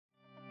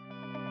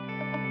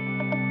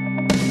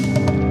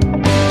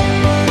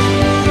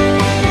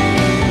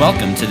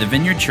Welcome to the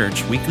Vineyard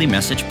Church Weekly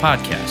Message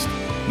Podcast.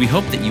 We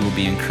hope that you will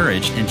be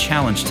encouraged and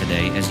challenged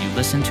today as you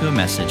listen to a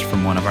message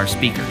from one of our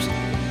speakers.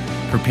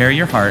 Prepare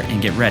your heart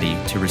and get ready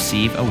to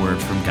receive a word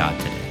from God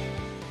today.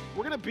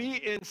 We're going to be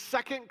in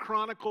 2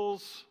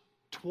 Chronicles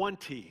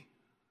 20.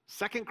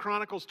 2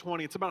 Chronicles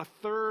 20. It's about a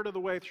third of the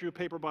way through a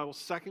paper Bible.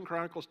 2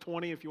 Chronicles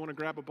 20 if you want to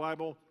grab a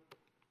Bible.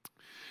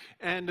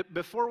 And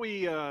before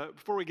we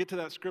get to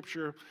that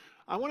scripture,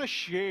 I want to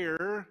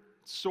share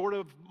sort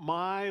of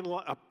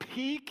a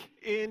peek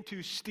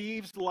into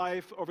Steve's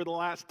life over the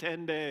last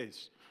 10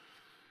 days.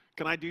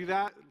 Can I do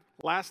that?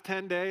 Last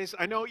 10 days?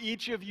 I know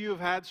each of you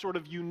have had sort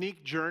of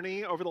unique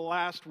journey over the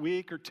last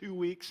week or 2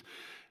 weeks.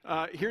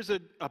 Here's a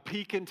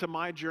peek into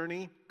my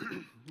journey,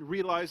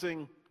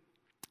 realizing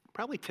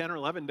probably 10 or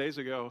 11 days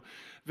ago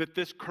that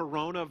this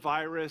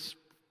coronavirus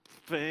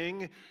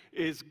thing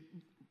is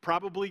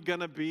probably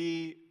going to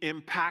be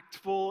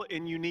impactful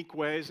in unique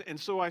ways. And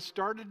so I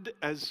started,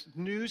 as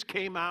news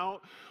came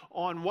out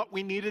on what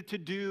we needed to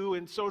do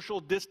in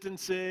social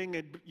distancing,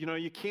 and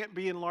you can't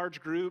be in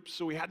large groups,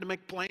 so we had to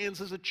make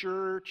plans as a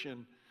church,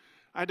 and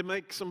I had to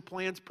make some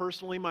plans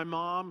personally. My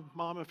mom,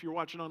 if you're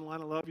watching online,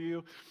 I love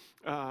you.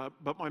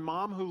 But my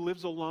mom, who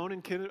lives alone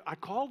in Canada, I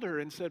called her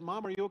and said,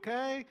 "Mom, are you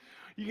okay?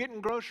 You getting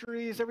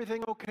groceries?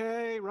 Everything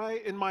okay?"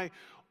 Right? And my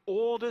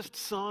oldest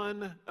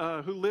son,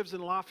 who lives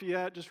in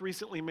Lafayette, just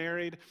recently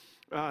married,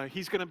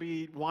 he's going to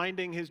be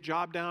winding his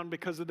job down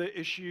because of the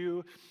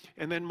issue.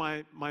 And then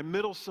my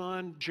middle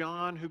son,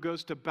 John, who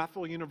goes to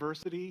Bethel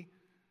University,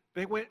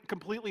 they went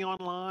completely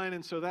online.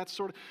 And so that's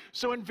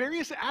so in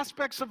various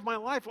aspects of my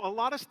life, a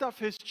lot of stuff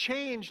has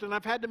changed, and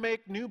I've had to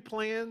make new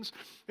plans,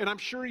 and I'm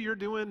sure you're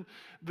doing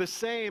the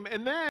same.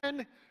 And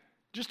then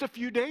just a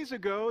few days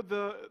ago,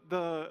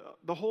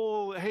 the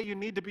whole, hey, you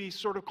need to be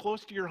sort of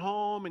close to your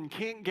home and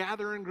can't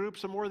gather in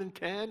groups of more than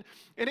 10.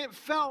 And it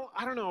felt,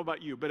 I don't know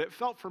about you, but it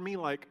felt for me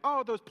like,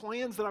 oh, those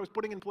plans that I was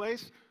putting in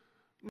place,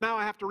 now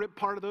I have to rip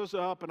part of those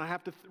up and I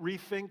have to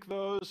rethink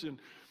those. And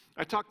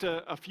I talked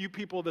to a few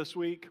people this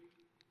week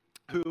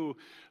who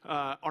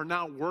are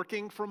now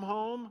working from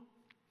home.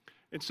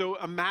 And so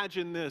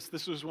imagine this.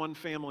 This was one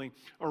family.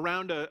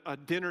 Around a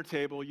dinner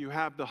table, you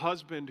have the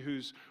husband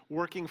who's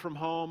working from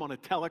home on a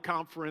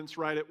teleconference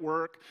right at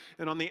work.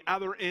 And on the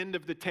other end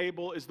of the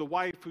table is the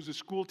wife, who's a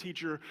school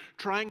teacher,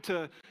 trying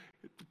to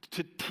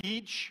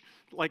teach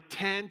like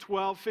 10,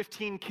 12,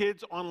 15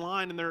 kids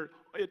online. And they're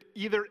at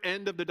either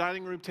end of the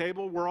dining room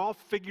table. We're all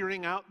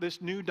figuring out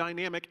this new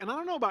dynamic. And I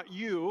don't know about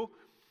you,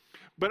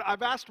 but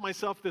I've asked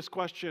myself this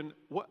question: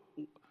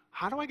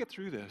 how do I get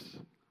through this?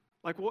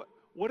 Like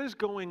what's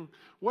going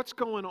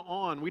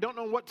on? We don't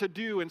know what to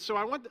do. And so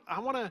I want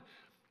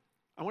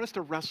us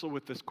to wrestle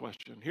with this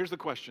question. Here's the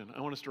question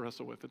I want us to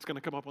wrestle with. It's going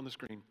to come up on the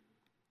screen.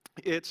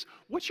 It's,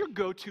 what's your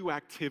go-to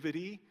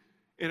activity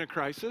in a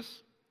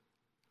crisis?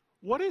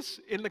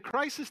 In the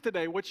crisis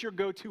today, what's your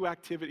go-to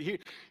activity?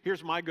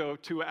 Here's my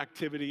go-to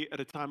activity at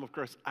a time of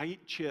crisis. I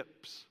eat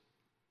chips.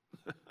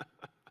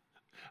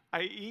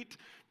 I eat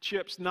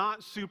chips,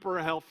 not super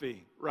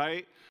healthy,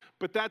 right?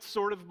 But that's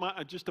sort of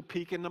just a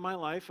peek into my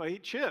life. I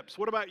eat chips.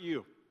 What about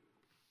you?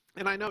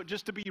 And I know,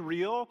 just to be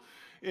real,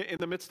 in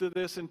the midst of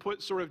this and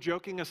put sort of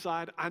joking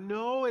aside, I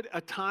know at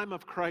a time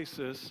of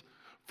crisis,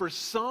 for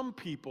some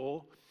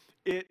people,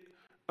 it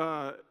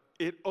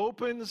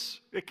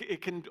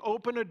can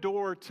open a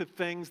door to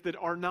things that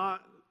are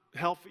not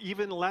healthy,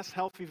 even less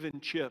healthy than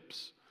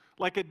chips.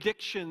 Like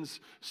addictions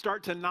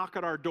start to knock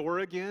at our door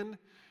again.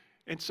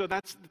 And so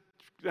that's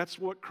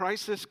what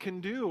crisis can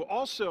do.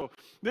 Also,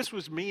 this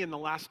was me in the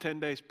last 10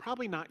 days.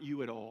 Probably not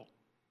you at all,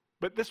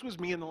 but this was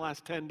me in the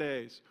last 10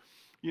 days.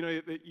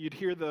 You'd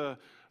hear the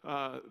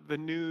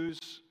news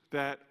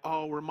that,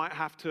 we might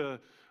have to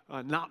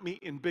not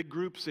meet in big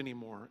groups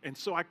anymore. And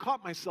so I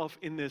caught myself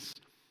in this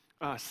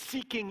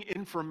seeking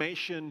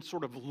information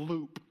sort of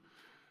loop,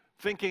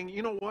 thinking,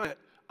 you know what?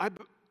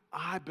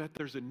 I bet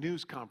there's a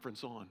news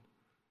conference on.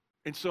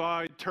 And so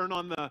I'd turn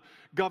on the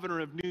governor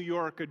of New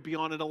York, would be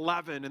on at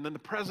 11, and then the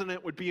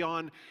president would be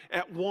on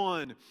at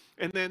 1,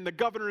 and then the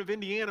governor of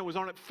Indiana was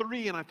on at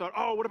 3, and I thought,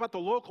 what about the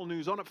local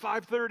news on at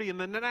 5:30, and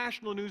then the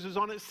national news is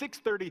on at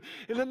 6:30,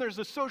 and then there's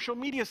the social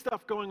media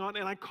stuff going on,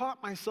 and I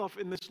caught myself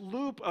in this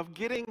loop of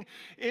getting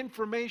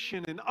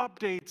information and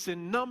updates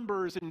and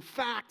numbers and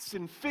facts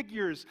and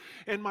figures,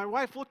 and my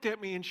wife looked at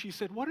me and she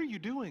said, "What are you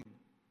doing?"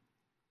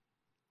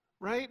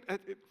 Right?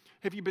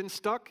 Have you been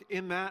stuck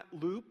in that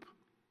loop?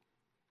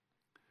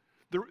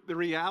 The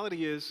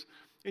reality is,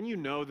 and you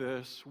know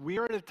this, we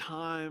are at a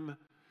time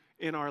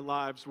in our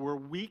lives where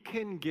we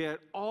can get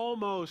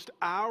almost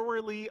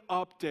hourly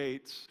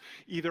updates,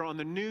 either on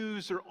the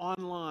news or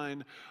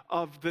online,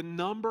 of the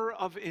number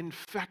of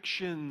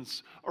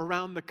infections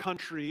around the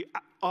country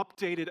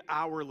updated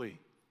hourly.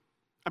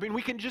 I mean,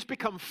 we can just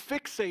become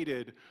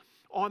fixated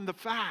on the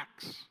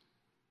facts.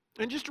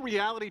 And just a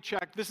reality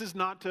check, this is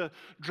not to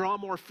draw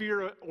more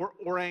fear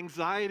or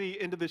anxiety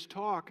into this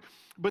talk,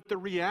 but the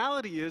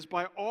reality is,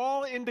 by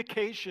all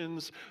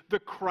indications, the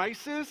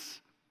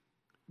crisis,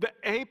 the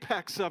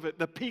apex of it,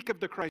 the peak of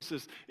the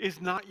crisis,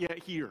 is not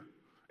yet here.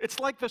 It's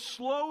like the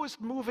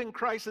slowest moving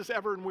crisis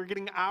ever, and we're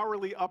getting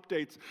hourly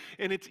updates,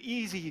 and it's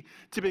easy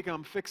to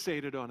become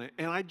fixated on it.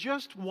 And I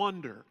just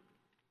wonder,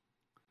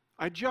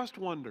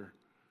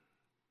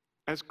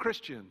 as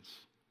Christians,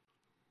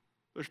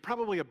 there's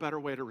probably a better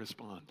way to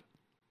respond.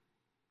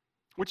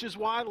 Which is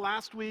why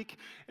last week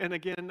and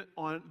again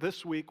on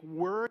this week,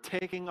 we're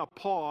taking a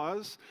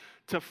pause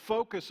to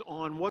focus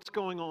on what's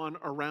going on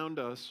around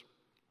us.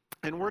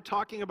 And we're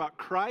talking about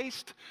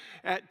Christ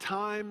at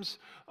times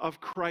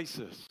of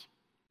crisis.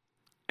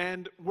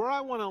 And where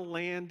I want to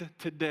land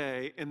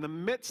today, in the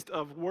midst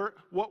of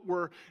what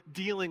we're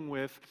dealing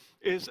with,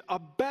 is a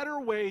better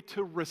way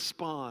to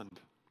respond.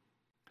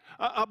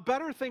 A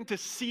better thing to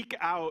seek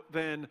out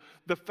than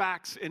the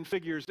facts and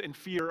figures and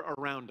fear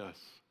around us.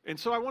 And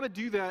so I want to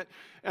do that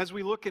as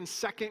we look in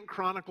 2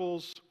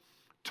 Chronicles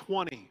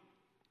 20.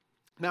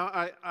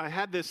 Now, I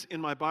had this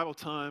in my Bible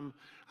time,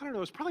 I don't know,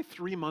 it was probably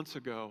 3 months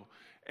ago.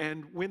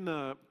 And when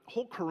the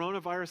whole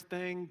coronavirus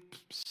thing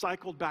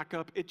cycled back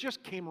up, it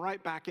just came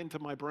right back into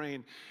my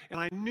brain. And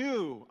I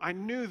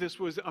knew this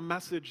was a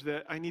message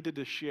that I needed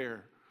to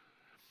share.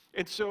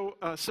 And so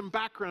some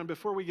background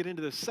before we get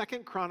into this. 2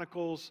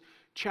 Chronicles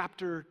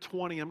chapter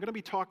 20, I'm going to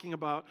be talking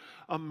about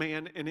a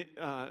man, and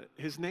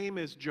his name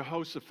is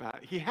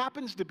Jehoshaphat. He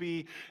happens to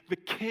be the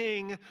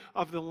king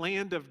of the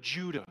land of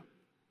Judah.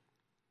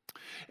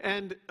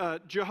 And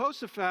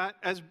Jehoshaphat,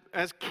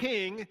 as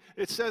king,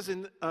 it says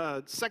in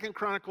 2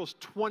 Chronicles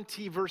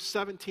 20, verse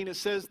 17, it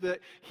says that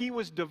he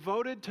was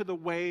devoted to the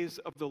ways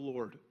of the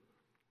Lord.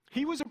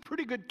 He was a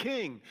pretty good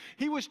king.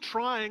 He was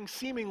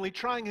seemingly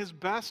trying his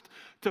best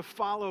to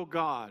follow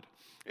God.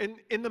 And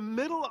in the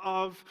middle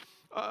of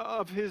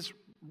his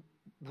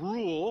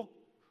rule,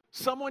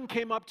 someone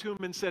came up to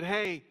him and said,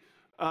 hey,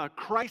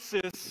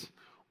 crisis,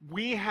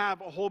 we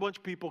have a whole bunch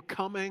of people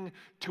coming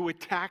to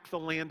attack the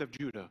land of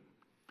Judah.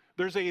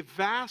 There's a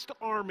vast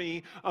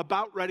army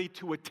about ready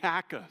to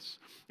attack us.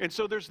 And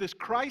so there's this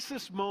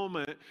crisis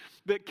moment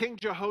that King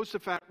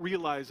Jehoshaphat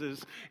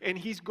realizes, and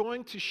he's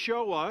going to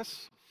show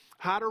us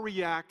how to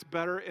react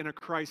better in a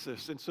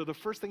crisis. And so the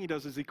first thing he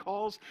does is he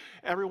calls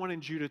everyone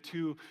in Judah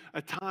to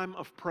a time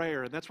of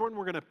prayer. And that's when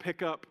we're going to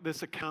pick up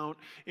this account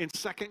in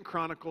 2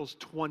 Chronicles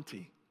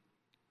 20.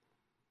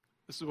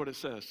 This is what it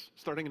says,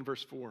 starting in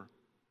verse 4.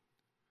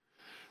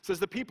 It says,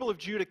 the people of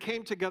Judah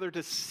came together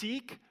to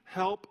seek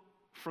help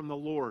from the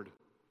Lord.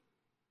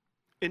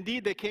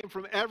 Indeed, they came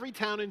from every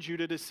town in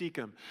Judah to seek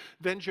him.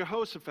 Then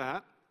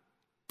Jehoshaphat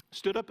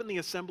stood up in the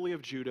assembly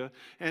of Judah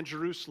and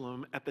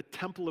Jerusalem at the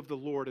temple of the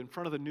Lord in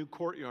front of the new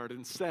courtyard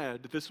and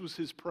said, this was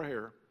his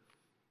prayer,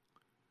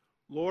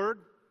 Lord,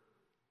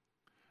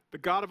 the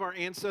God of our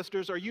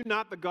ancestors, are you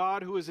not the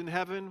God who is in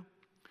heaven?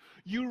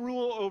 You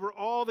rule over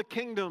all the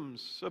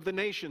kingdoms of the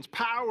nations.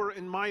 Power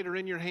and might are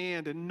in your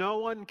hand, and no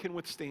one can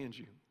withstand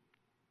you.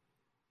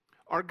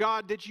 Our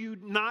God, did you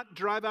not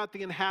drive out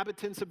the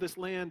inhabitants of this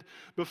land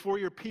before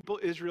your people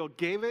Israel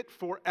gave it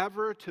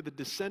forever to the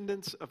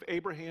descendants of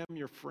Abraham,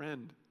 your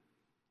friend?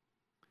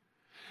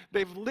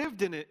 They've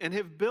lived in it and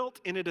have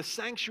built in it a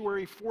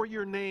sanctuary for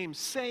your name,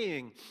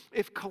 saying,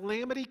 if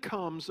calamity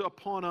comes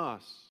upon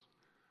us,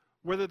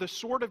 whether the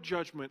sword of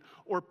judgment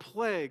or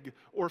plague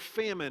or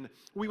famine,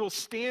 we will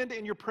stand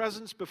in your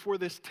presence before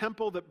this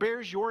temple that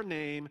bears your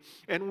name,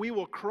 and we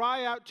will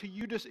cry out to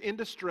you in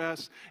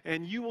distress,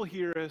 and you will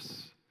hear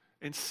us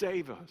and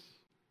save us.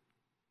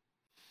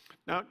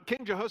 Now,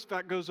 King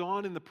Jehoshaphat goes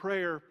on in the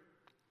prayer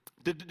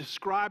to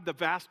describe the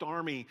vast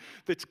army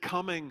that's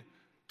coming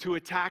to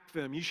attack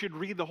them. You should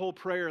read the whole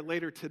prayer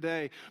later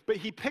today. But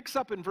he picks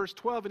up in verse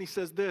 12 and he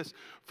says this,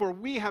 for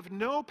we have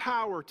no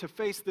power to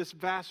face this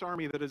vast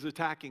army that is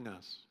attacking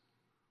us.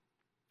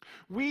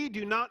 We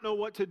do not know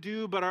what to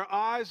do, but our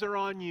eyes are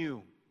on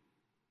you.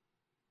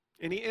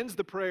 And he ends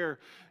the prayer,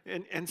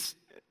 and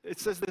it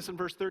says this in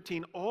verse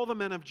 13, all the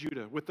men of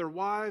Judah, with their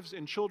wives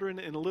and children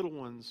and little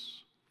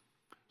ones,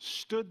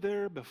 stood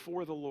there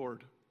before the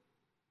Lord.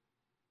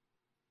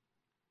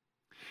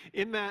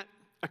 In that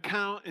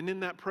account and in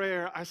that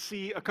prayer, I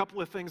see a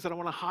couple of things that I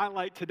want to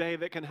highlight today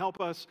that can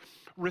help us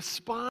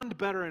respond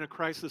better in a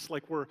crisis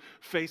like we're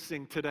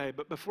facing today.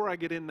 But before I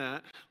get in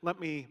that, let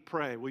me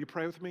pray. Will you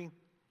pray with me?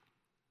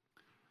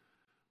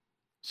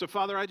 So,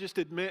 Father, I just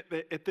admit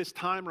that at this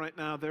time right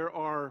now, there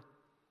are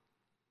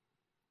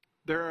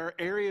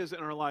areas in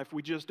our life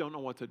we just don't know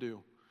what to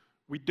do.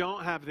 We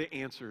don't have the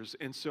answers.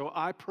 And so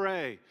I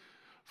pray,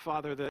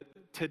 Father, that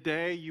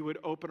today you would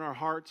open our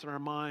hearts and our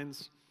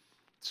minds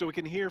so we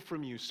can hear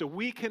from you, so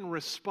we can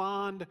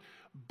respond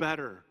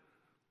better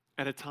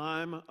at a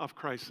time of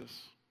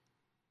crisis.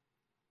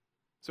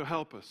 So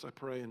help us, I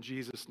pray, in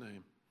Jesus'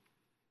 name.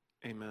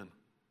 Amen.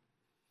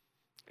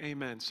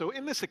 Amen. So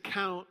in this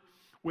account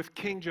with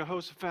King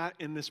Jehoshaphat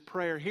in this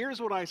prayer,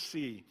 here's what I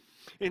see.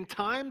 In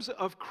times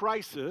of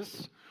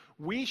crisis,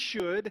 we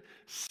should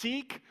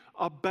seek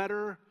a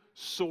better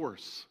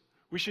source.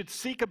 We should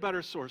seek a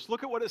better source.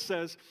 Look at what it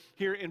says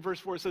here in verse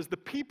 4. It says, the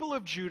people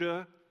of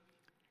Judah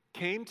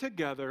came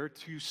together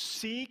to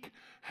seek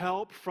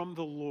help from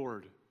the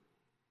Lord.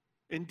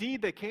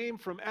 Indeed, they came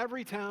from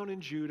every town in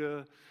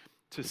Judah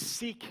to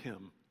seek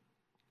him.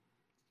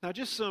 Now,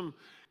 just some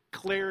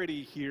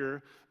clarity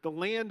here. The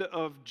land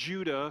of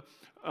Judah,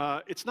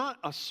 it's not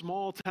a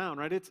small town,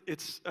 right?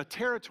 It's a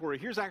territory.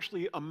 Here's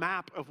actually a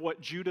map of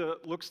what Judah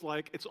looks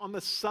like. It's on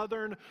the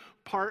southern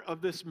part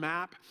of this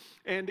map.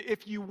 And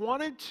if you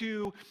wanted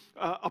to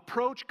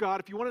approach God,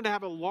 if you wanted to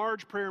have a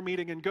large prayer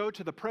meeting and go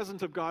to the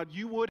presence of God,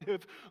 you would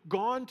have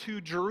gone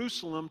to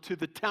Jerusalem, to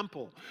the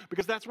temple,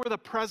 because that's where the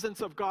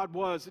presence of God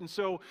was. And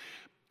so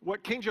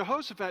what King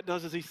Jehoshaphat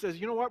does is he says,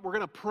 you know what, we're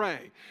going to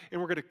pray,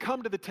 and we're going to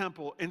come to the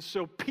temple. And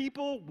so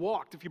people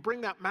walked. If you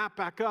bring that map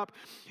back up,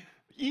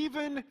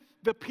 even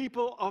the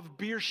people of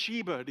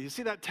Beersheba, do you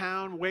see that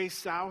town way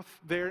south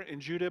there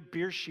in Judah,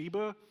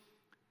 Beersheba?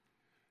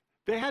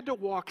 They had to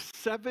walk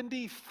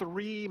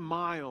 73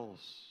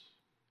 miles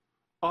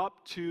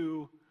up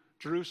to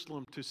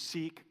Jerusalem to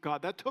seek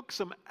God. That took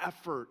some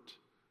effort.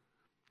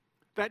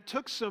 That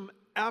took some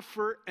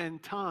effort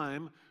and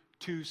time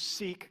to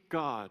seek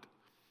God.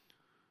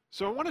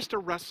 So I want us to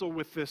wrestle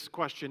with this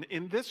question.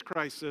 In this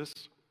crisis,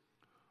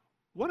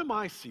 what am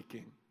I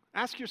seeking?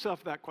 Ask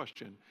yourself that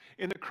question.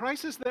 In the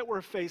crisis that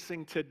we're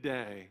facing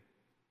today,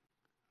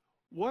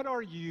 what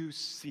are you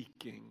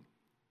seeking?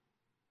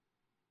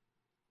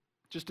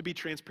 Just to be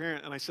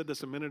transparent, and I said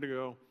this a minute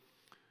ago,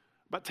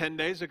 about 10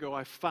 days ago,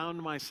 I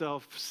found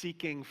myself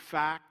seeking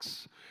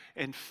facts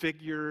and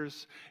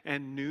figures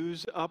and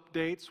news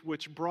updates,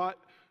 which brought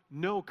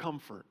no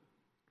comfort.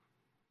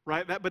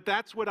 Right? But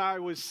that's what I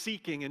was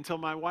seeking until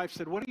my wife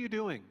said, what are you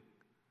doing?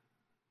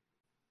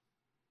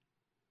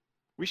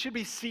 We should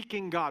be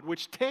seeking God,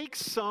 which takes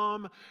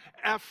some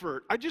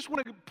effort. I just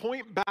want to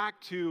point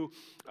back to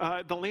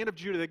the land of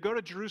Judah. They go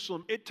to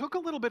Jerusalem. It took a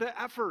little bit of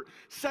effort,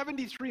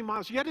 73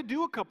 miles. You had to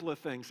do a couple of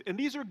things. And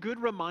these are good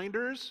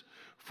reminders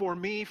for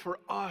me, for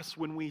us,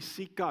 when we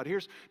seek God.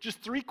 Here's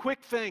just 3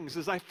 quick things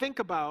as I think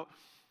about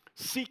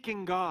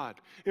seeking God.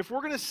 If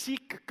we're going to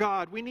seek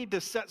God, we need to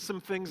set some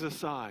things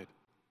aside.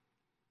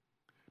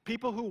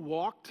 People who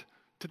walked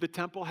to the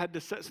temple had to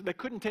set, so they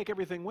couldn't take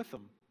everything with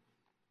them.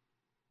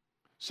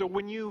 So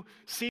when you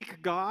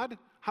seek God,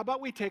 how about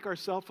we take our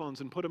cell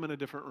phones and put them in a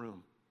different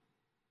room?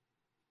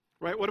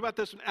 Right? What about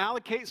this one?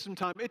 Allocate some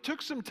time. It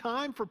took some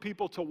time for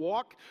people to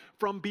walk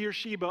from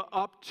Beersheba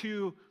up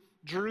to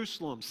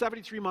Jerusalem.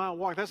 73-mile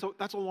walk. That's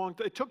a long,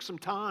 it took some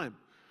time.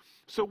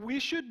 So we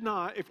should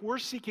not, if we're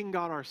seeking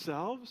God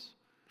ourselves,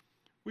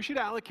 we should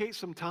allocate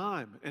some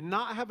time and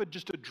not have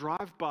just a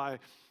drive-by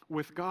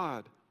with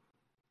God.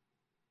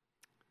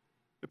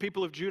 The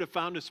people of Judah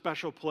found a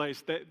special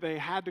place. They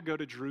had to go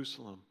to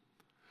Jerusalem.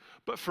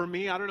 But for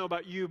me, I don't know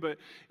about you, but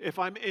if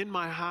I'm in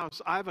my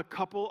house, I have a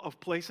couple of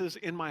places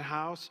in my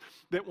house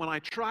that when I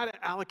try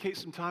to allocate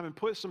some time and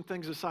put some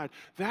things aside,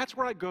 that's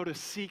where I go to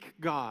seek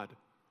God.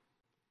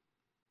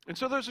 And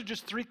so those are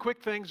just 3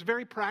 quick things,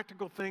 very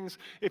practical things.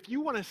 If you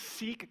want to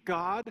seek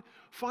God,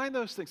 find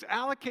those things.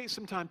 Allocate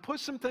some time. Put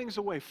some things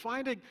away.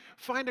 Find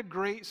a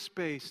great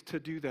space to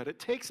do that. It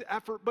takes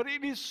effort, but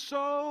it is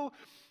so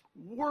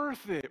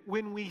worth it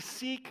when we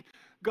seek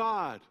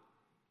God.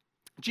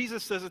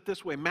 Jesus says it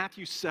this way,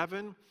 Matthew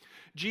 7.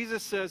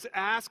 Jesus says,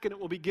 ask and it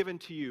will be given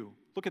to you.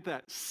 Look at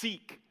that.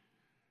 Seek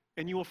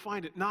and you will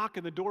find it. Knock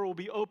and the door will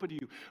be open to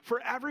you.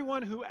 For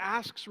everyone who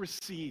asks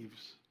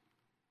receives.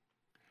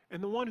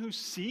 And the one who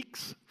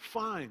seeks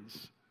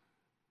finds.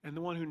 And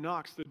the one who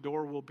knocks, the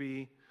door will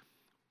be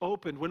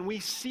opened. When we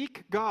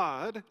seek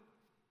God,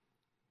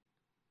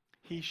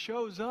 he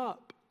shows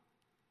up.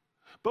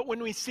 But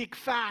when we seek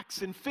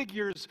facts and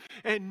figures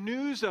and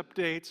news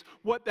updates,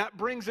 what that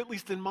brings, at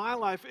least in my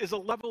life, is a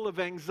level of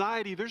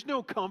anxiety. There's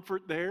no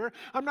comfort there.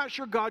 I'm not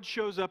sure God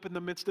shows up in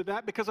the midst of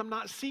that because I'm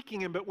not seeking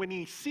him. But when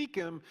you seek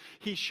him,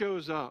 he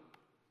shows up,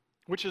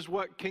 which is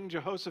what King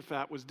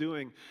Jehoshaphat was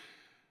doing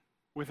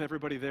with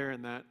everybody there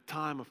in that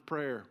time of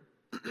prayer.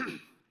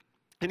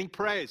 And he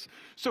prays.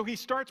 So he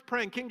starts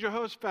praying. King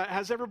Jehoshaphat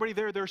has everybody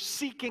there. They're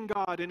seeking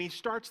God, and he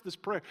starts this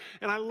prayer.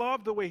 And I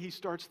love the way he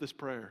starts this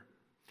prayer.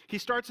 He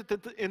starts it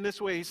in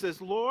this way. He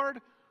says, Lord,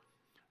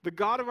 the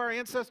God of our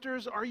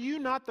ancestors, are you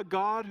not the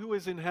God who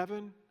is in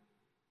heaven?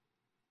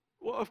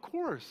 Well, of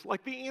course.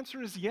 Like the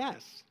answer is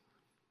yes.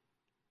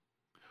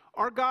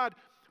 Our God,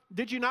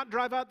 did you not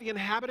drive out the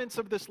inhabitants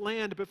of this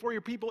land before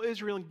your people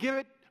Israel and give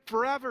it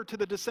forever to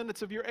the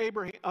descendants of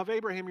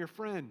Abraham, your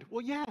friend?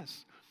 Well,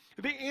 yes.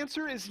 The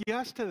answer is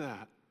yes to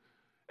that.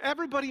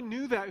 Everybody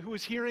knew that who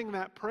was hearing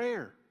that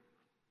prayer.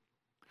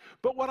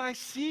 But what I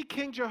see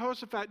King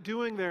Jehoshaphat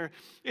doing there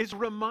is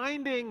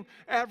reminding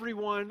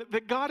everyone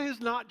that God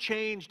has not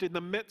changed in the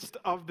midst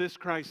of this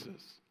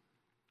crisis.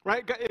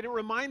 Right? And it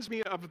reminds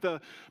me of the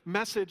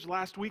message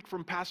last week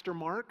from Pastor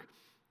Mark.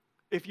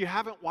 If you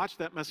haven't watched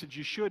that message,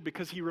 you should,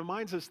 because he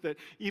reminds us that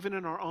even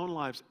in our own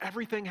lives,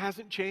 everything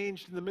hasn't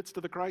changed in the midst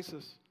of the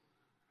crisis.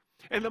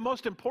 And the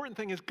most important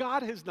thing is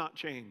God has not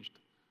changed.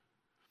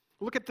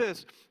 Look at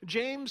this.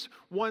 James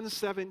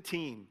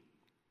 1:17.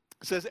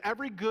 says,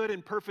 every good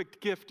and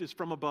perfect gift is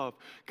from above,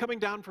 coming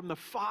down from the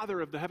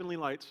Father of the heavenly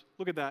lights.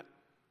 Look at that.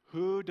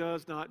 Who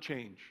does not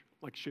change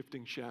like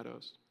shifting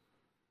shadows.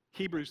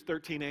 Hebrews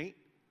 13:8.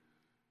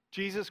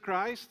 Jesus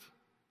Christ,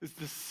 is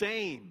the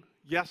same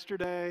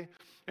yesterday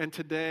and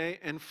today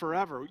and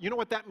forever. You know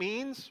what that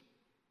means?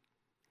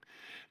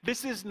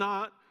 This is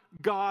not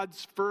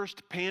God's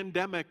first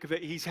pandemic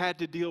that he's had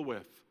to deal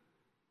with.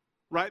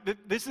 Right?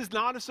 This is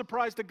not a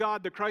surprise to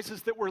God, the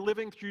crisis that we're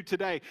living through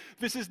today.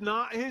 This is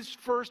not his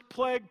first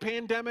plague,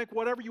 pandemic,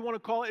 whatever you want to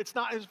call it. It's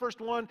not his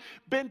first one.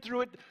 Been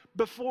through it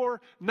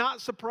before,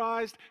 not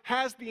surprised,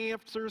 has the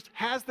answers,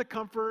 has the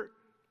comfort.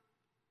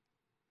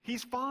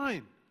 He's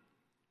fine.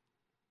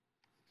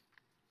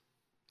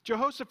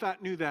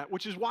 Jehoshaphat knew that,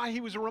 which is why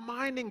he was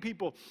reminding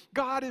people,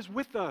 God is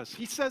with us.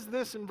 He says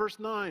this in verse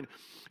 9,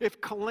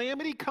 if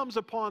calamity comes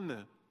upon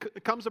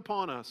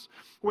us,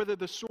 whether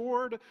the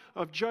sword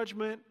of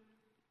judgment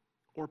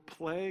or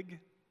plague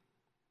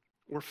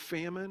or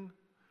famine,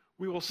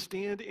 we will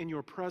stand in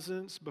your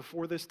presence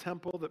before this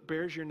temple that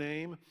bears your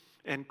name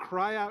and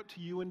cry out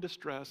to you in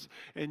distress,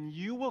 and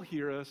you will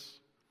hear us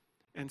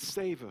and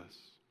save us.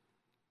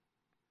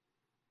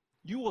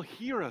 You will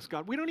hear us,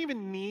 God. We don't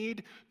even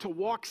need to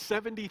walk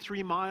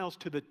 73 miles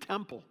to the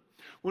temple.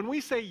 When we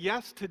say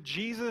yes to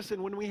Jesus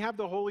and when we have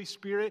the Holy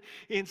Spirit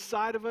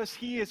inside of us,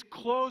 he is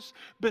close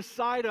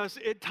beside us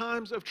at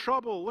times of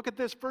trouble. Look at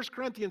this, 1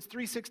 Corinthians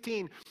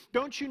 3:16.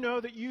 Don't you know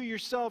that you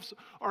yourselves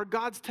are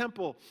God's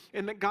temple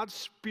and that God's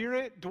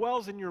Spirit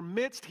dwells in your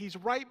midst? He's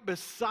right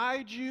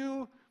beside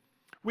you.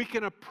 We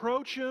can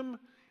approach him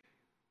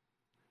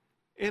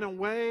in a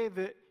way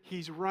that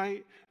he's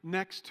right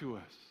next to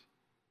us.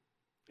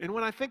 And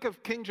when I think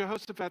of King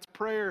Jehoshaphat's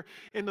prayer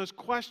and those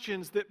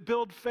questions that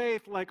build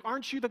faith, like,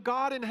 aren't you the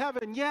God in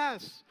heaven?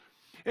 Yes.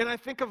 And I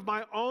think of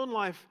my own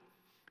life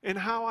and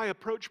how I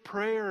approach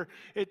prayer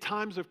at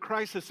times of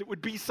crisis, it would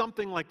be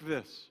something like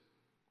this.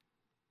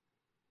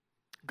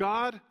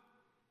 God,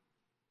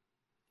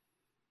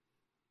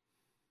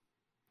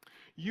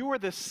 you are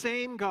the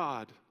same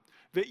God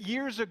that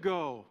years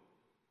ago,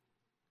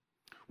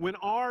 when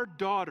our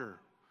daughter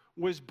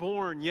was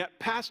born, yet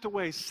passed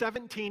away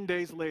 17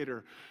 days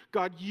later.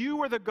 God,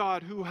 you are the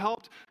God who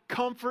helped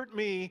comfort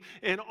me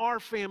and our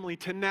family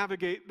to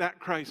navigate that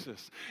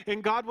crisis.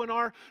 And God, when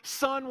our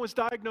son was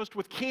diagnosed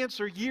with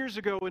cancer years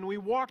ago and we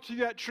walked through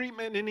that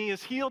treatment and he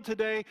is healed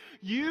today,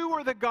 you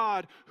are the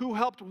God who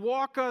helped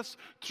walk us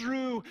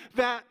through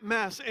that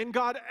mess. And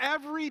God,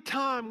 every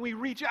time we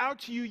reach out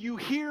to you, you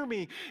hear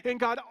me. And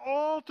God,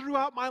 all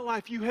throughout my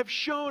life, you have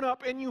shown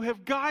up and you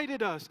have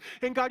guided us.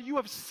 And God, you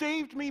have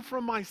saved me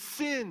from my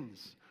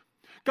sins.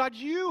 God,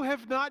 you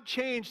have not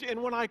changed,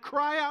 and when I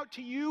cry out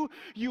to you,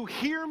 you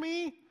hear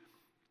me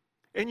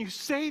and you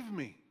save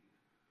me.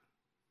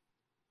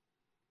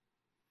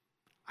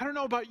 I don't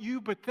know about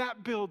you, but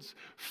that builds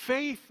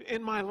faith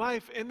in my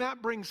life, and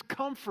that brings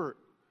comfort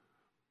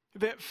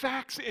that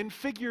facts and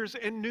figures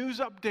and news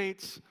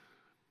updates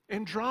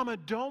and drama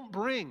don't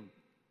bring.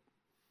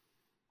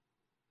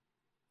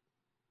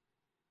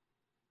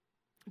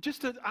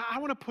 I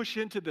want to push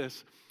into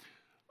this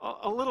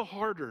a little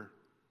harder.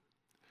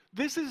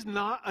 This is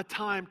not a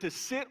time to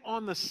sit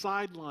on the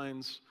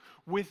sidelines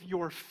with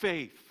your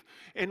faith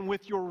and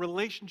with your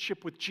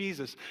relationship with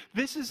Jesus.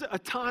 This is a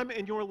time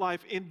in your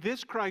life, in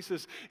this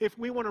crisis, if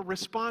we want to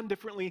respond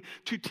differently,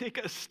 to take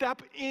a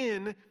step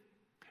in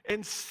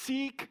and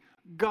seek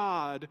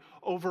God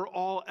over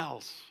all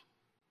else.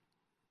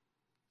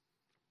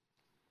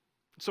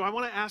 So I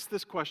want to ask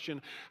this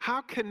question: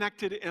 how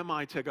connected am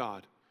I to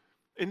God?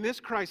 In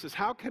this crisis,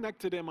 how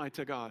connected am I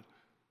to God?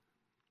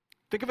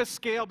 Think of a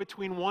scale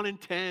between 1 and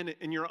 10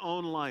 in your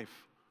own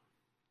life.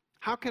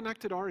 How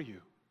connected are you?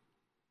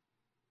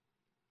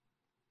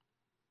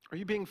 Are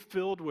you being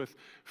filled with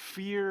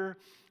fear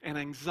and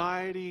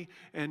anxiety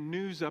and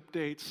news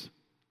updates?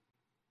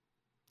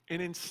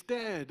 And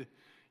instead,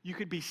 you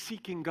could be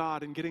seeking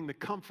God and getting the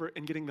comfort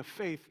and getting the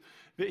faith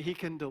that he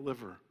can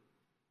deliver.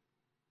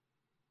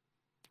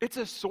 It's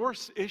a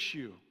source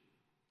issue.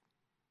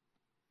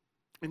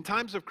 In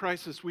times of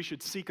crisis, we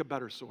should seek a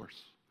better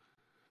source.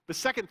 The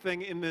second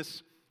thing in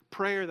this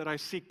prayer that I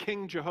see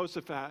King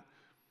Jehoshaphat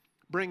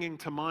bringing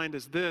to mind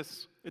is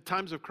this: at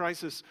times of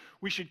crisis,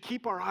 we should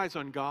keep our eyes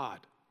on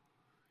God.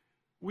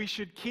 We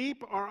should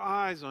keep our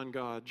eyes on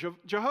God.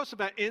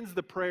 Jehoshaphat ends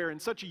the prayer in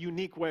such a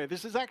unique way.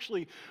 This is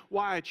actually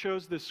why I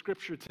chose this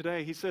scripture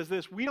today. He says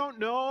this: we don't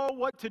know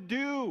what to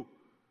do,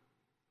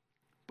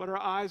 but our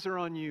eyes are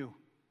on you.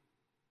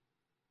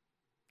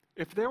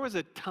 If there was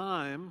a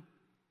time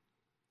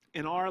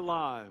in our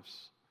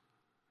lives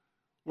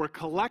where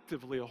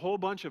collectively a whole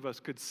bunch of us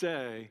could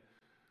say,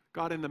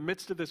 God, in the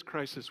midst of this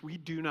crisis, we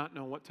do not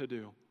know what to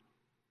do,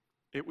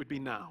 it would be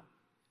now.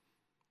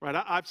 Right?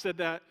 I've said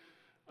that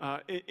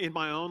in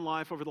my own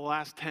life over the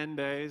last 10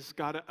 days.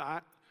 God,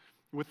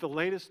 with the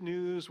latest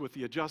news, with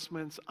the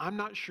adjustments, I'm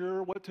not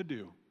sure what to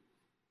do.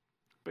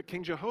 But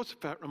King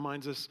Jehoshaphat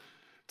reminds us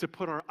to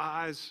put our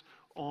eyes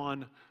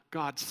on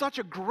God. Such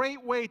a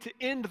great way to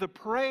end the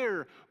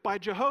prayer by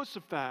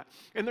Jehoshaphat.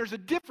 And there's a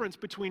difference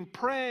between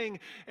praying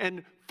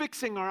and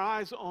fixing our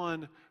eyes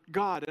on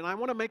God. And I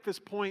want to make this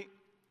point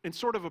in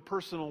sort of a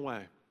personal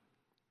way.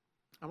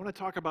 I want to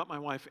talk about my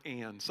wife,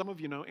 Ann. Some of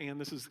you know Ann.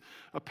 This is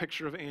a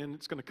picture of Ann.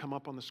 It's going to come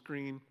up on the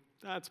screen.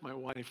 That's my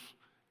wife,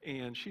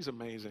 and she's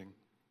amazing.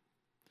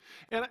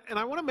 And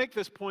I want to make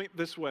this point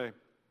this way.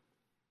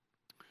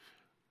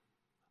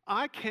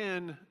 Have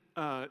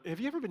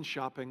you ever been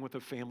shopping with a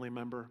family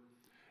member?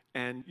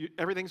 And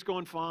everything's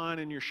going fine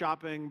and you're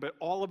shopping, but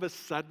all of a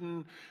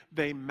sudden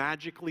they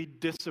magically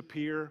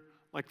disappear,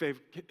 like they've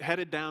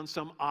headed down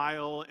some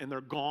aisle and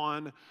they're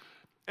gone.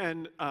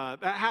 And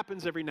that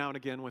happens every now and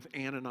again with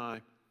Ann and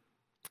I.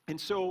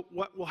 And so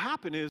what will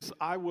happen is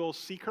I will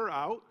seek her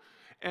out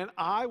and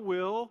I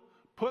will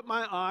put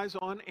my eyes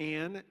on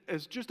Ann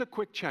as just a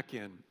quick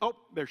check-in. Oh,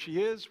 there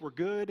she is, we're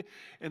good.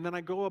 And then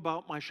I go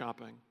about my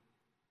shopping.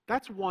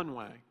 That's one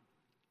way.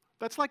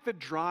 That's like the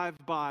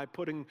drive-by,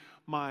 putting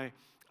my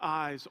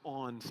eyes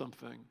on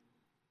something.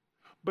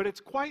 But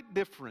it's quite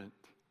different.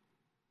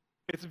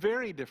 It's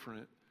very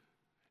different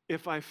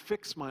if I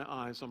fix my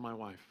eyes on my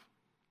wife.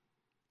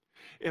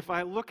 If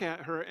I look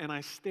at her and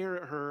I stare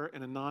at her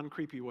in a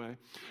non-creepy way,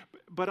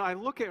 but I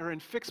look at her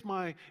and fix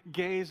my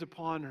gaze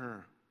upon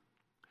her,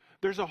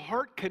 there's a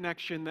heart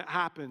connection that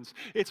happens.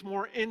 It's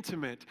more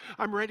intimate.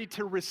 I'm ready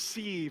to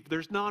receive.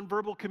 There's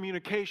nonverbal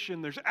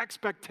communication. There's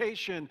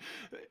expectation.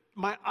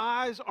 My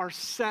eyes are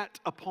set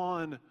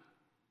upon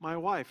my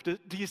wife. Do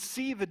you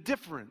see the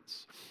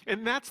difference?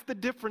 And that's the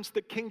difference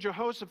that King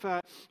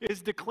Jehoshaphat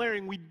is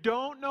declaring. We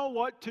don't know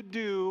what to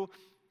do,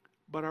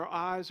 but our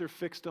eyes are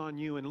fixed on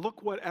you. And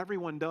look what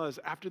everyone does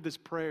after this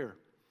prayer.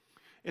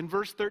 In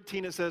verse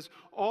 13 it says,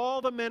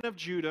 all the men of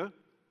Judah,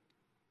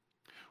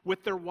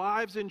 with their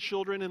wives and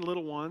children and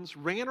little ones,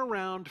 ran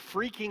around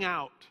freaking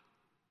out.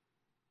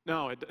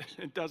 No,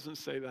 it doesn't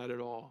say that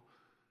at all.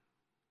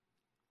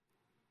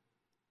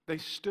 They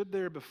stood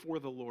there before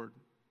the Lord.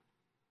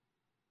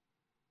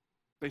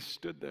 They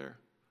stood there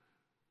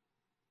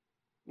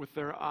with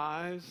their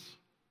eyes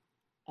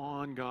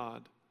on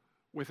God,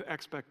 with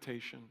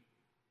expectation.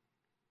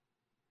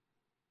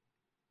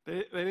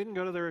 They didn't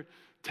go to their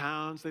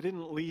towns. They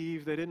didn't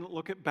leave. They didn't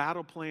look at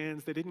battle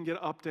plans. They didn't get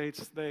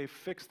updates. They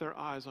fixed their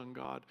eyes on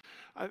God.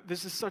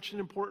 This is such an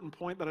important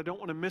point that I don't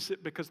want to miss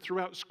it, because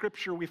throughout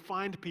Scripture we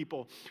find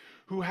people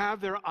who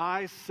have their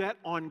eyes set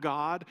on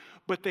God,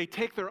 but they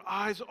take their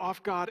eyes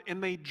off God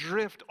and they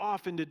drift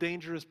off into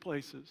dangerous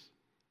places.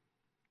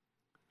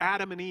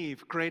 Adam and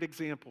Eve, great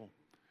example.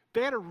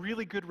 They had a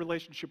really good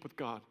relationship with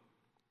God.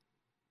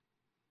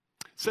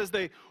 It says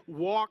they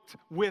walked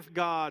with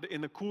God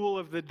in the cool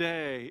of the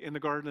day in the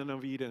Garden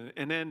of Eden,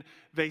 and then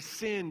they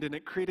sinned and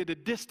it created a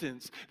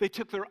distance. They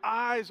took their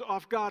eyes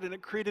off God and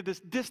it created this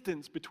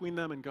distance between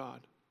them and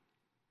God.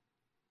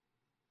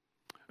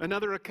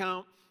 Another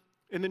account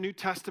in the New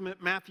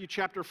Testament, Matthew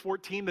chapter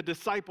 14, the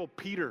disciple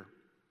Peter,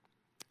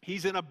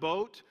 he's in a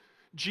boat.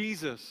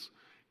 Jesus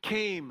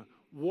came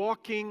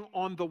walking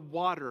on the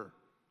water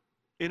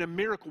in a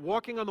miracle,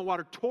 walking on the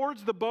water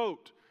towards the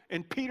boat.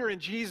 And Peter and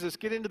Jesus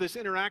get into this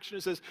interaction.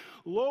 It says,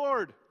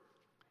 Lord,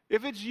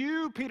 if it's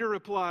you, Peter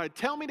replied,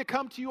 tell me to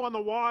come to you on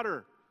the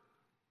water.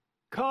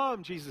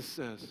 Come, Jesus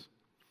says.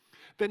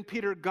 Then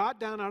Peter got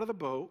down out of the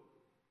boat,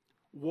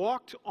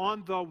 walked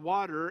on the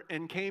water,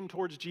 and came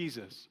towards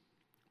Jesus.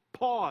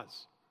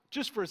 Pause,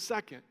 just for a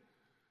second.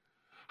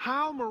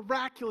 How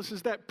miraculous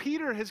is that?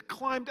 Peter has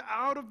climbed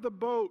out of the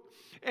boat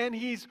and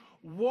he's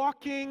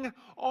walking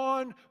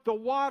on the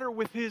water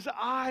with his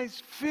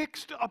eyes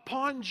fixed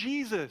upon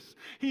Jesus.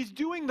 He's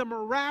doing the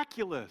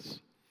miraculous.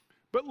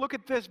 But look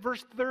at this,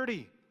 verse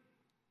 30.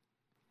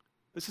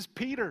 This is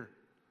Peter.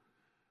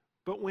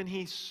 But when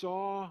he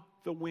saw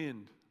the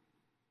wind,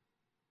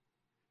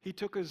 he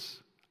took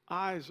his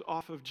eyes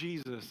off of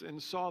Jesus and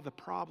saw the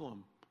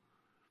problem.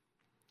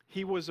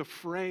 He was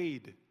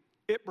afraid.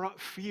 It brought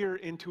fear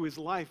into his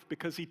life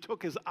because he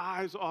took his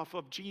eyes off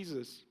of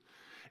Jesus.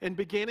 And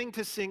beginning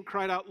to sink,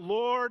 cried out,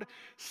 Lord,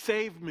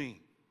 save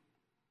me.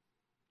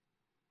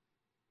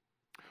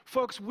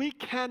 Folks, we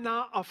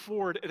cannot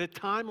afford at a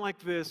time like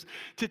this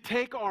to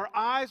take our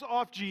eyes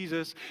off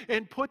Jesus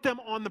and put them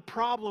on the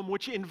problem,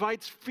 which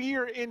invites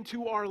fear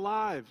into our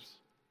lives.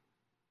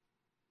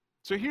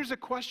 So here's a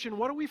question.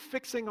 What are we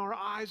fixing our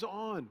eyes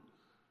on?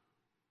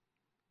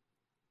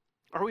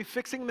 Are we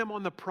fixing them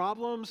on the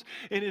problems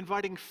and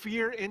inviting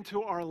fear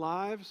into our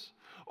lives?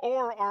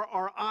 Or are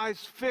our eyes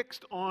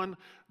fixed on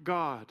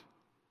God?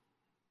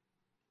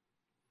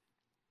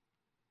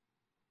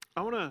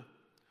 I want to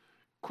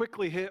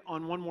quickly hit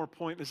on one more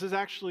point. This is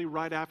actually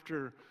right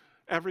after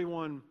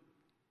everyone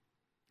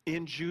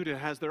in Judah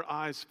has their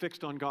eyes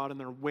fixed on God and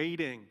they're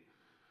waiting.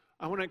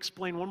 I want to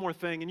explain one more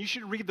thing, and you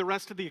should read the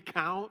rest of the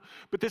account,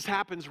 but this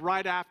happens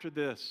right after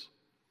this.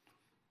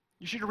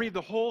 You should read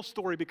the whole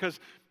story because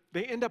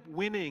they end up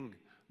winning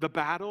the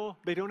battle.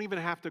 They don't even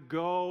have to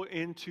go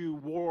into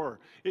war.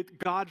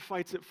 God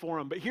fights it for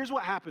them. But here's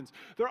what happens.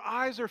 Their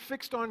eyes are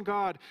fixed on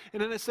God.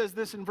 And then it says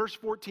this in verse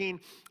 14,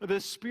 the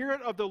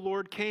Spirit of the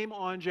Lord came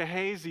on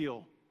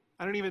Jehaziel.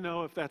 I don't even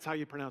know if that's how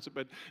you pronounce it,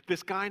 but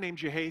this guy named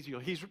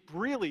Jehaziel. He's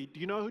really, do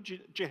you know who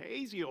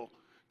Jehaziel?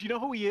 Do you know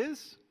who he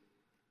is?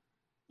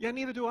 Yeah,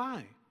 neither do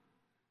I.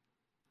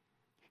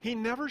 He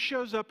never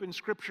shows up in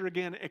Scripture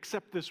again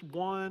except this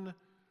one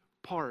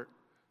part.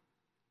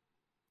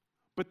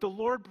 But the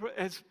Lord,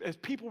 as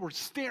people were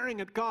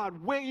staring at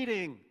God,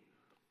 waiting,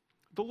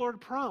 the Lord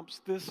prompts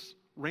this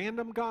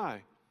random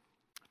guy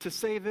to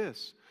say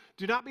this: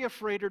 do not be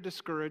afraid or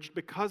discouraged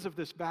because of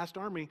this vast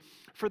army,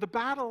 for the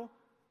battle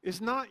is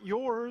not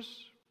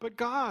yours, but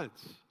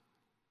God's.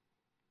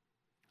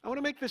 I want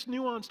to make this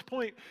nuanced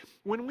point.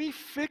 When we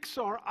fix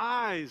our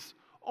eyes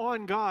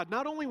on God,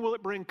 not only will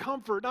it bring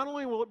comfort, not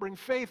only will it bring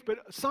faith, but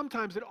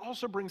sometimes it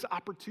also brings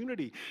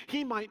opportunity.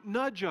 He might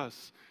nudge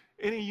us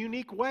in a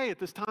unique way at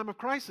this time of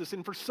crisis.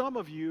 And for some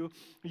of you,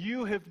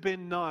 you have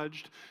been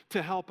nudged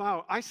to help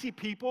out. I see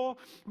people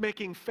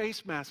making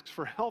face masks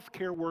for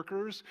healthcare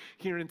workers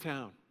here in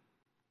town.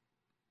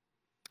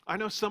 I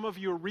know some of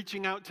you are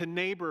reaching out to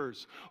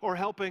neighbors or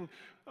helping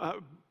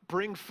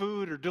bring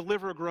food or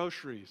deliver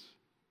groceries.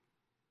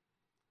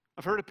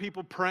 I've heard of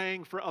people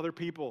praying for other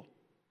people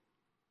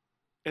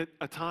at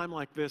a time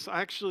like this.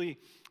 I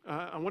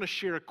want to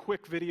share a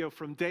quick video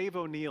from Dave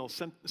O'Neill,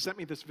 sent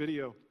me this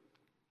video.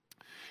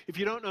 If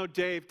you don't know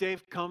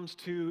Dave comes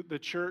to the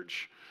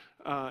church,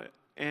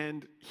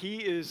 and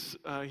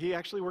he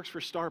actually works for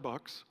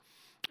Starbucks,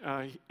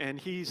 and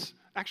he's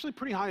actually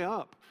pretty high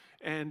up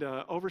and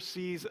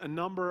oversees a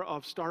number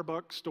of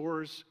Starbucks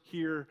stores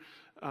here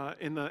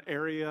in the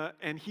area.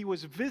 And he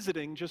was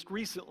visiting just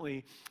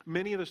recently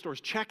many of the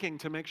stores, checking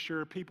to make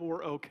sure people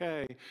were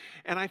okay.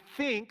 And I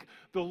think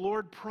the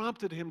Lord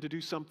prompted him to do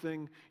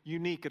something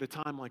unique at a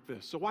time like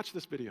this. So watch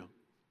this video.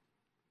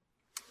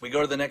 We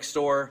go to the next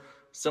store,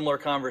 similar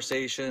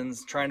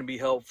conversations, trying to be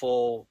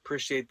helpful,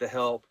 appreciate the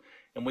help.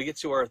 And we get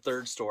to our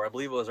third store. I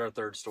believe it was our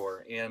third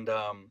store. And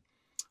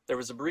there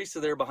was a barista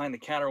there behind the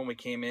counter when we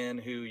came in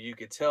who you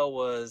could tell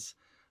was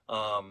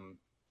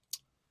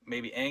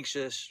maybe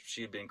anxious.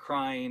 She had been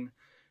crying.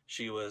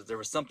 There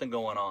was something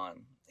going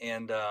on.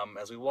 And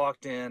as we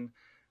walked in,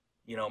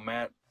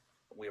 Matt,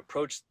 we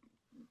approached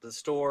the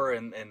store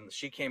and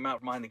she came out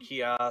from behind the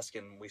kiosk,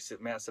 and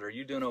Matt said, "Are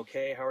you doing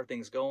okay? How are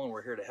things going?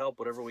 We're here to help,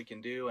 whatever we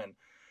can do." And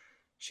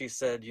she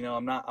said,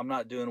 I'm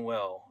not doing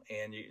well.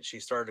 And she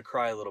started to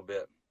cry a little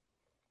bit.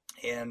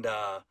 And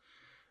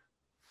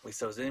we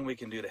said, "Is there anything we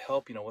can do to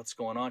help? What's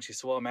going on?" She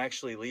said, "Well, I'm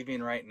actually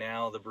leaving right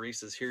now. The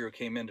barista's here who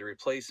came in to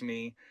replace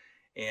me.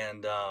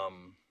 And,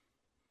 I'm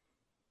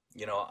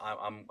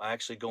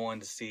actually going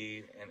to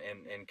see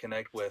and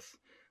connect with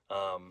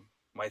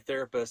my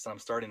therapist. I'm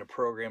starting a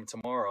program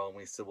tomorrow." And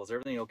we said, "Well, is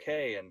everything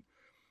okay?" And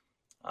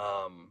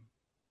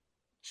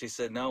she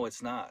said, "No,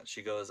 it's not."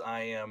 She goes,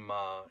 "I am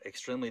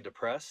extremely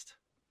depressed,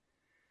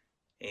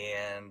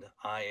 and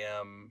I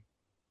am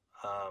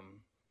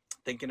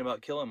thinking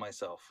about killing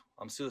myself.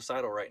 I'm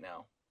suicidal right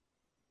now."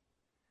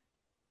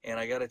 And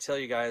I got to tell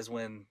you guys,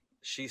 when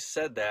she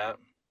said that,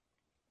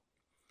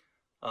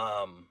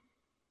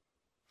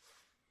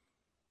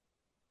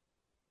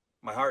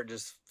 my heart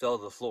just fell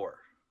to the floor.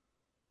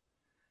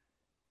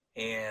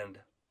 And,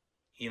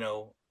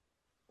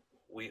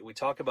 we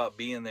talk about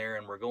being there,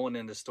 and we're going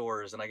into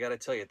stores. And I got to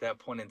tell you, at that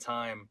point in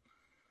time,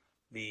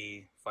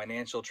 the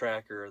financial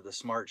tracker, the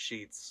smart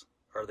sheets,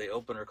 are they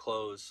open or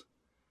close?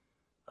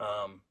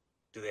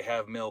 Do they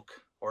have milk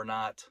or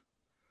not?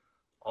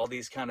 All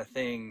these kind of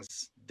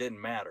things didn't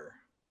matter,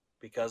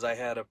 because I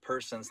had a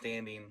person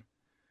standing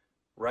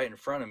right in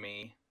front of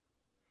me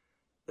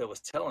that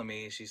was telling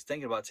me she's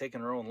thinking about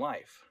taking her own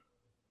life.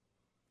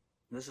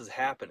 This is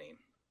happening.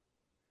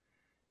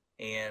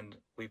 And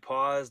we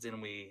paused,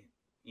 and we,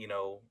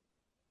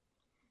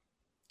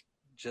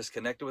 just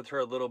connected with her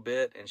a little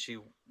bit, and she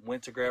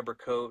went to grab her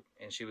coat,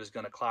 and she was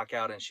going to clock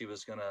out, and she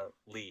was going to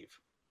leave.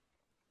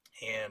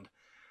 And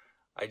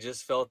I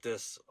just felt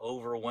this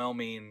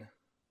overwhelming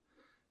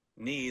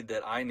need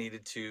that I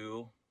needed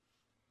to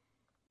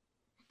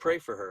pray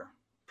for her,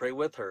 pray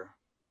with her.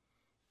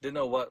 Didn't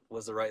know what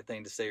was the right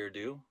thing to say or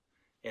do.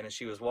 And as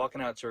she was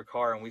walking out to her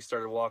car, and we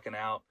started walking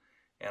out,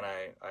 and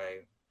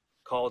I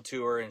called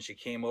to her, and she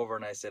came over,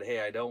 and I said,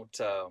 "Hey, I don't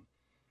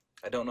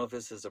know if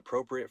this is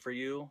appropriate for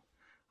you.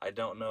 I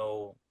don't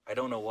know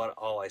what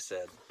all I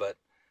said, but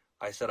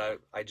I said,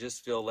 I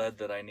just feel led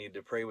that I need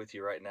to pray with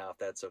you right now, if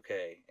that's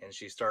okay." And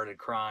she started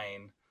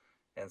crying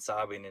and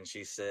sobbing, and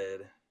she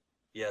said,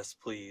 "Yes,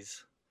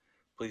 please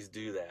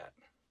do that."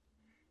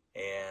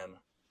 And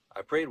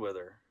I prayed with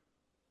her.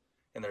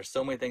 And there's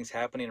so many things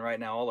happening right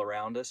now all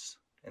around us,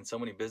 and so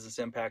many business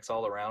impacts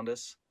all around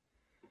us.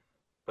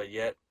 But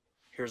yet,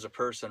 here's a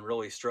person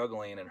really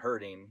struggling and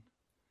hurting,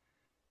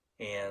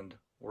 and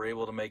we're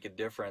able to make a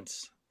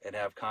difference and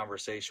have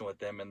conversation with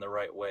them in the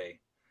right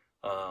way.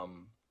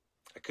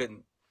 I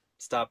couldn't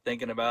stop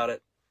thinking about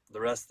it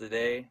the rest of the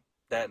day.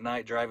 That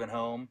night, driving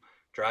home,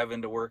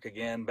 driving to work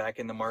again, back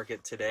in the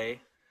market today.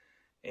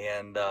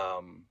 And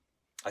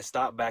I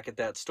stopped back at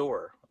that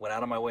store, went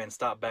out of my way and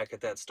stopped back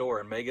at that store,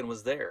 and Megan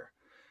was there.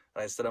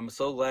 And I said, "I'm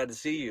so glad to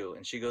see you."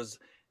 And she goes,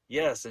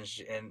 "Yes." And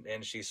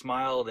she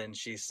smiled, and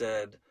she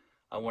said,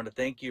 "I want to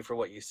thank you for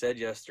what you said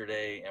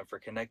yesterday and for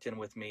connecting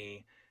with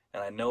me.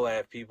 And I know I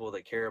have people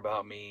that care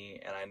about me,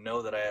 and I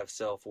know that I have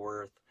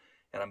self-worth,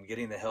 and I'm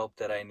getting the help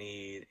that I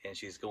need." And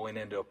she's going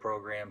into a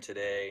program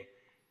today.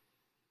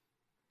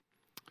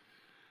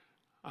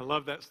 I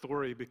love that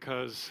story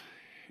because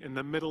in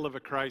the middle of a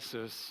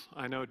crisis,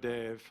 I know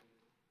Dave,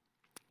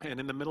 and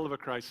in the middle of a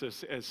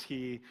crisis, as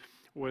he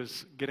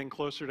was getting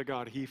closer to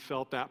God, he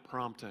felt that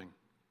prompting.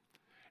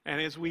 And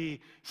as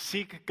we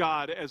seek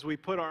God, as we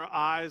put our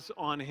eyes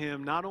on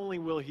him, not only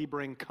will he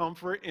bring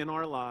comfort in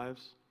our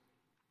lives,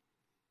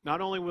 not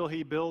only will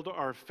he build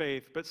our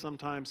faith, but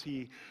sometimes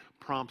he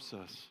prompts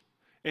us.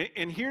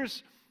 And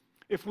here's,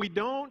 if we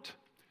don't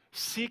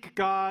seek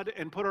God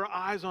and put our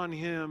eyes on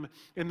him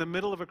in the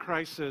middle of a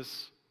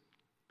crisis,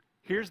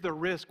 here's the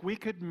risk. We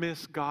could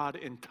miss God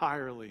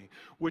entirely,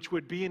 which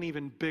would be an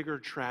even bigger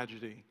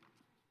tragedy.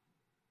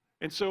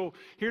 And so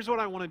here's what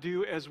I want to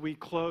do as we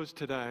close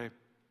today.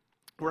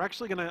 We're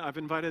actually going to, I've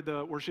invited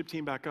the worship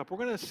team back up. We're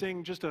going to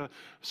sing just a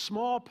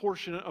small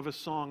portion of a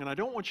song, and I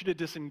don't want you to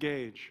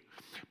disengage,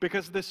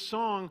 because this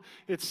song,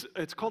 it's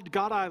called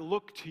God, I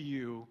Look to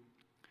You.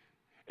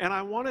 And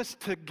I want us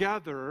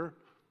together,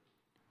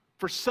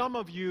 for some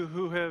of you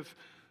who have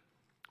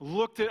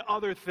looked at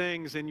other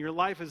things and your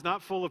life is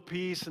not full of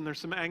peace and there's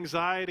some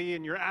anxiety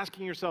and you're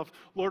asking yourself,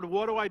 Lord,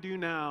 what do I do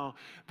now?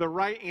 The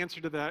right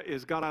answer to that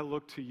is, God, I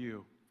look to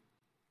you.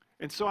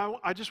 And so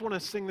I just want to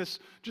sing this,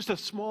 just a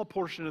small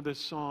portion of this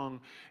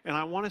song, and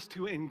I want us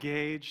to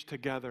engage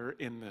together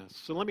in this.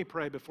 So let me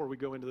pray before we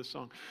go into the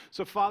song.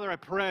 So Father, I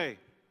pray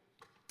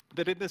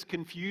that in this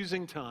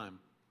confusing time,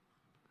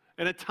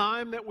 in a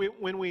time that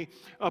when we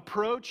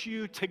approach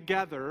you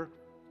together,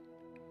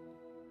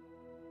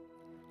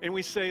 and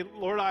we say,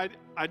 Lord, I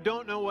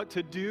don't know what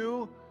to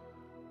do,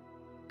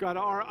 God,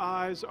 our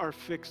eyes are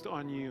fixed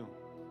on you.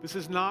 This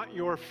is not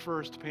your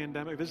first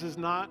pandemic. This is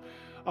not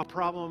a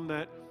problem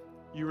that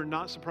you are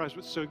not surprised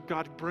with. So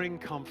God, bring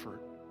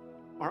comfort.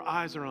 Our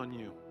eyes are on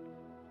you.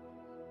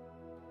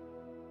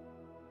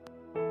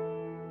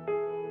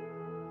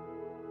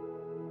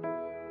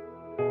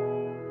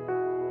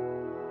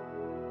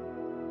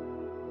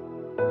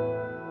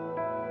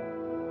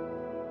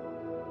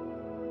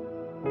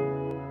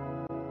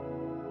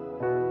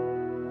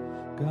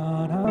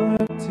 God, I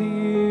look to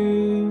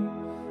you.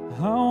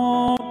 I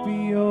won't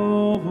be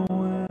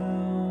overwhelmed.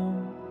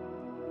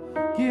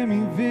 Give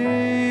me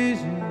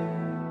vision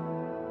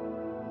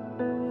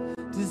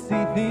to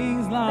see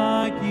things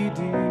like you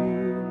do.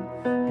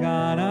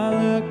 God,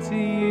 I look to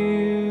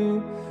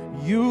you.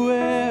 You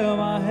where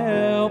my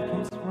help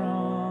comes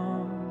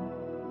from.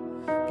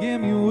 Give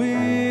me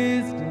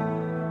wisdom.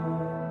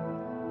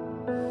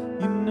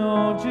 You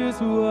know just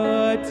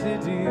what to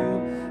do.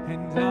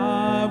 And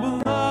I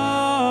will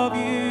love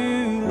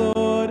you,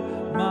 Lord,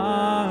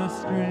 my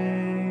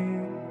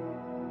strength.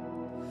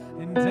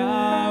 And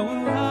I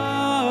will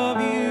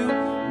love you,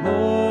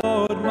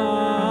 Lord,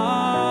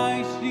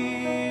 my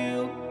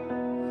shield.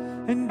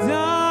 And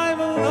I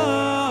will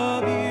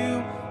love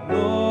you,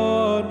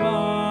 Lord,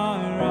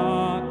 my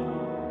rock.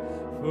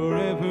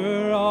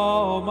 Forever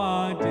all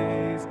my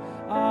days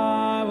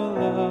I will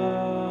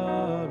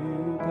love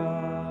you,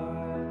 God.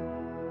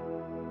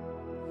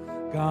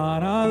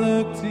 God, I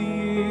look to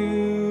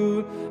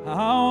you. I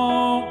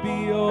won't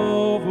be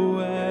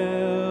overwhelmed.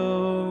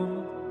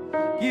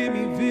 Give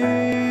me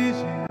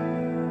vision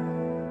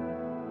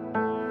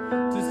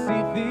to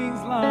see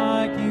things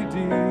like you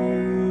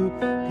do.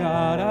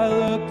 God, I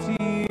look to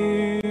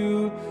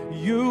you.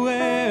 You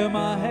where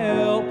my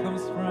help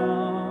comes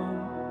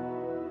from.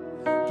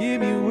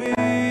 Give me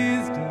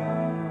wisdom.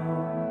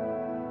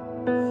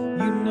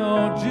 You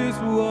know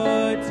just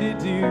what to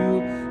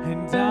do.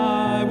 And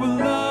I will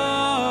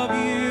love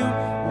you,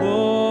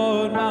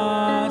 Lord,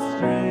 my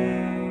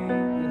strength.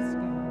 Yes,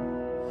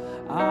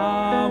 God.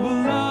 I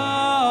will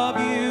love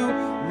you,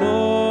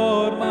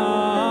 Lord,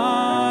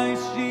 my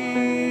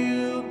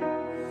shield.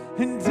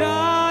 And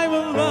I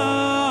will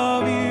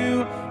love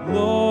you,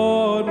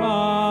 Lord,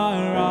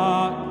 my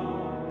rock.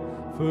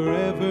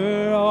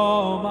 Forever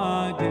all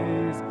my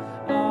days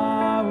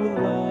I will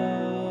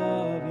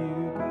love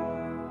you, God.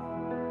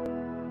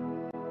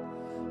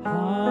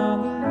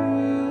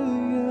 Hallelujah,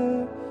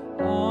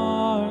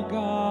 our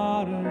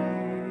God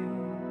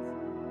reigns.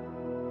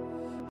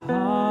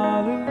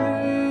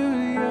 Hallelujah,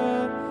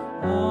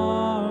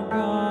 our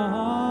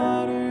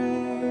God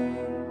reigns.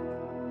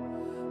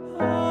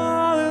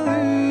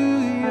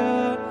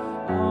 Hallelujah,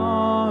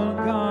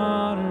 our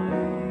God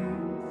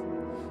reigns.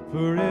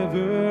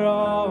 Forever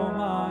all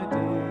my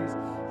days.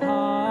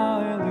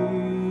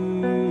 Hallelujah,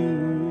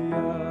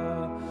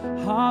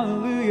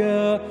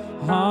 hallelujah,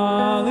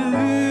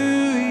 hallelujah,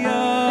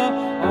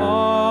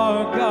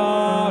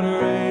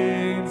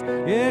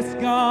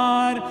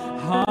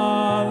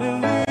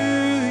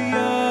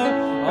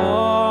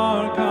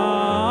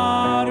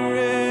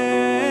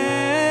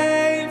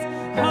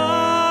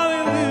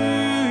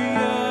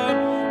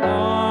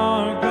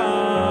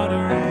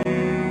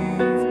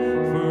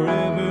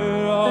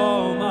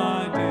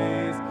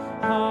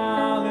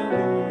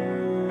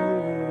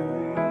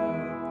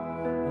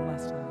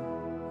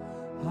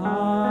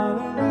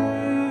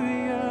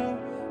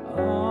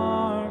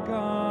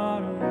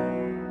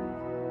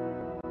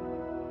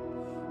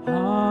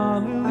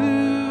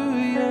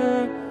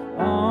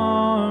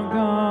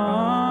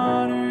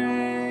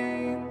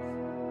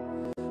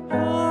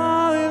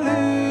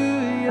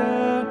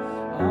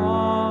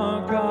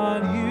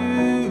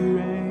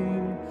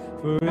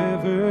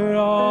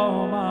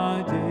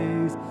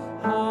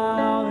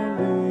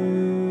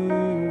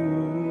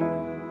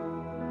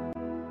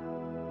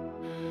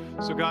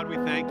 So God, we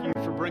thank you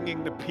for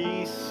bringing the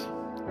peace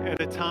at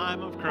a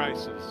time of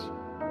crisis.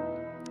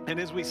 And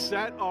as we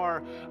set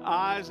our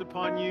eyes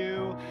upon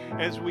you,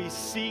 as we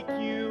seek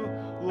you,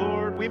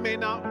 Lord, we may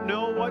not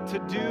know what to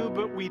do,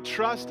 but we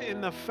trust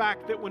in the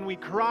fact that when we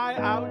cry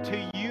out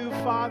to you,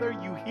 Father,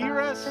 you hear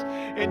us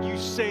and you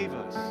save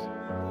us.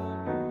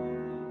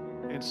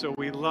 And so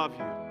we love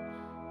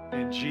you.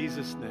 In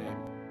Jesus' name,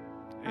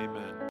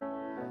 amen.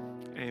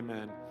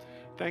 Amen.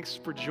 Thanks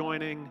for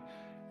joining,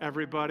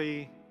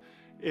 everybody.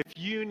 If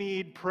you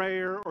need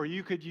prayer or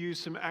you could use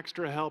some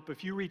extra help,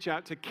 if you reach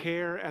out to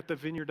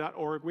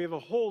care@thevineyard.org, we have a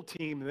whole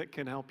team that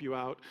can help you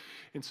out.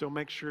 And so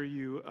make sure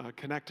you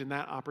connect in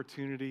that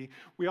opportunity.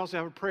 We also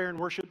have a prayer and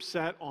worship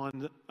set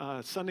on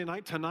Sunday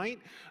night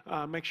tonight.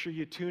 Make sure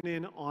you tune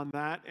in on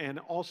that. And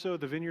also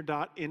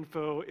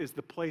thevineyard.info is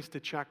the place to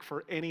check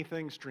for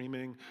anything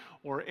streaming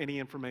or any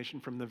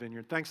information from the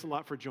Vineyard. Thanks a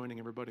lot for joining,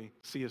 everybody.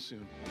 See you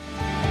soon.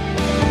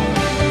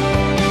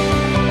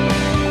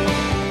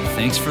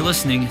 Thanks for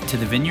listening to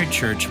the Vineyard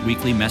Church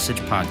Weekly Message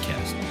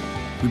Podcast.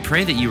 We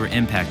pray that you were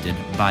impacted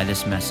by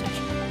this message.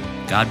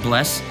 God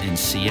bless and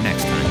see you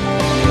next time.